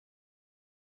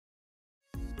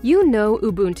You know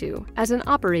Ubuntu as an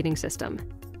operating system.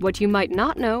 What you might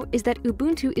not know is that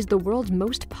Ubuntu is the world's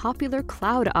most popular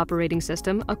cloud operating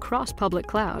system across public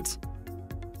clouds.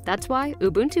 That's why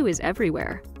Ubuntu is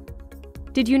everywhere.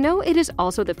 Did you know it is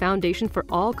also the foundation for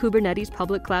all Kubernetes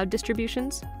public cloud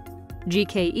distributions?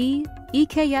 GKE,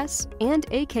 EKS, and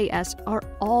AKS are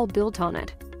all built on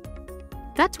it.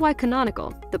 That's why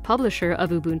Canonical, the publisher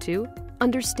of Ubuntu,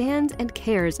 understands and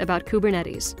cares about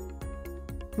Kubernetes.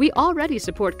 We already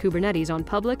support Kubernetes on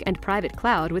public and private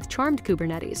cloud with Charmed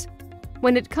Kubernetes.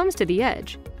 When it comes to the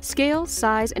edge, scale,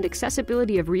 size, and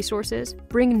accessibility of resources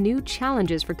bring new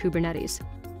challenges for Kubernetes.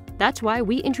 That's why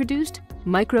we introduced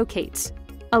MicroK8s,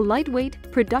 a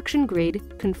lightweight,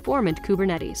 production-grade, conformant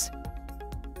Kubernetes.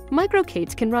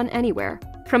 MicroK8s can run anywhere,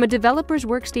 from a developer's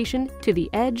workstation to the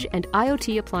edge and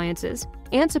IoT appliances,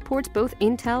 and supports both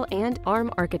Intel and ARM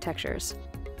architectures.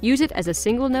 Use it as a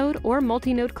single node or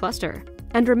multi-node cluster.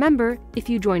 And remember, if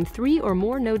you join 3 or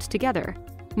more nodes together,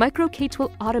 MicroK8s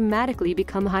will automatically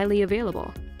become highly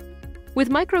available. With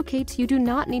MicroK8s, you do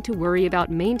not need to worry about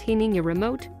maintaining your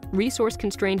remote,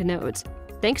 resource-constrained nodes,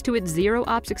 thanks to its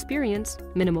zero-ops experience,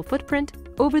 minimal footprint,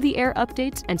 over-the-air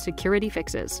updates, and security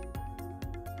fixes.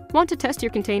 Want to test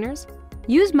your containers?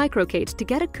 Use MicroK8s to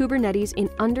get a Kubernetes in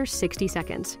under 60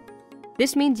 seconds.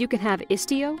 This means you can have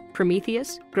Istio,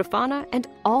 Prometheus, Grafana, and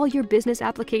all your business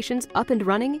applications up and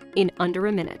running in under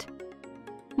a minute.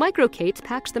 MicroK8s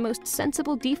packs the most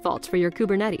sensible defaults for your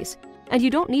Kubernetes, and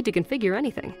you don't need to configure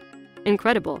anything.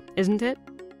 Incredible, isn't it?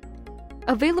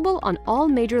 Available on all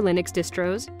major Linux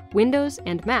distros, Windows,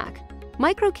 and Mac,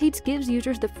 MicroK8s gives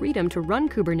users the freedom to run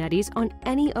Kubernetes on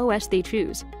any OS they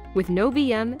choose, with no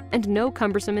VM and no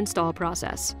cumbersome install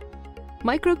process.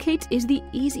 MicroK8s is the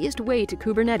easiest way to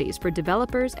Kubernetes for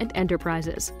developers and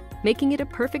enterprises, making it a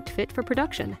perfect fit for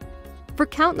production. For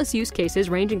countless use cases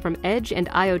ranging from edge and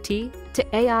IoT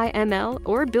to AI/ML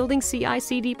or building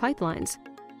CI/CD pipelines,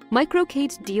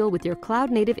 MicroK8s deal with your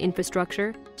cloud-native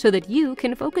infrastructure so that you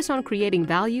can focus on creating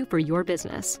value for your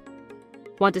business.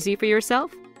 Want to see for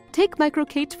yourself? Take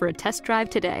MicroK8s for a test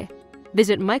drive today.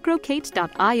 Visit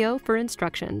microk8s.io for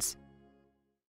instructions.